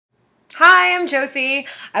Hi, I'm Josie.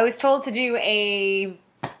 I was told to do a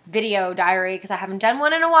video diary because I haven't done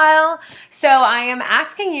one in a while. So I am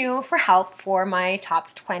asking you for help for my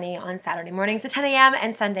top 20 on Saturday mornings at 10 a.m.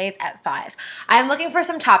 and Sundays at 5. I am looking for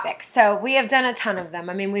some topics. So we have done a ton of them.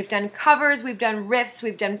 I mean, we've done covers, we've done riffs,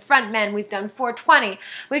 we've done frontmen, we've done 420,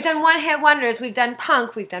 we've done one-hit wonders, we've done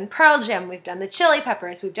punk, we've done Pearl Jam, we've done the Chili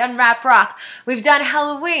Peppers, we've done rap rock, we've done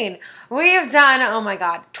Halloween, we've done, oh my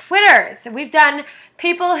God, Twitters, we've done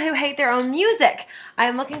people who hate their own music. I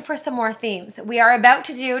am looking for some more themes. We are about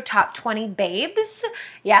to do top 20 babes.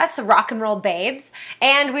 Yes, rock and roll babes.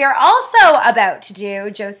 And we are also about to do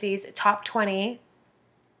Josie's top 20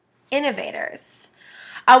 innovators.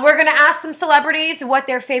 We're going to ask some celebrities what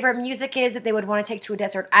their favorite music is that they would want to take to a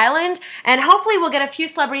desert island. And hopefully we'll get a few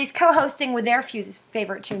celebrities co-hosting with their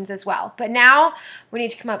favorite tunes as well. But now we need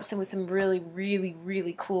to come up with some really, really,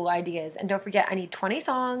 really cool ideas. And don't forget, I need 20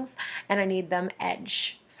 songs and I need them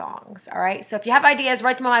edge songs. All right? So if you have ideas,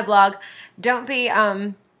 write them on my blog. Don't be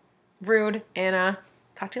rude, and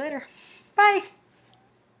talk to you later. Bye.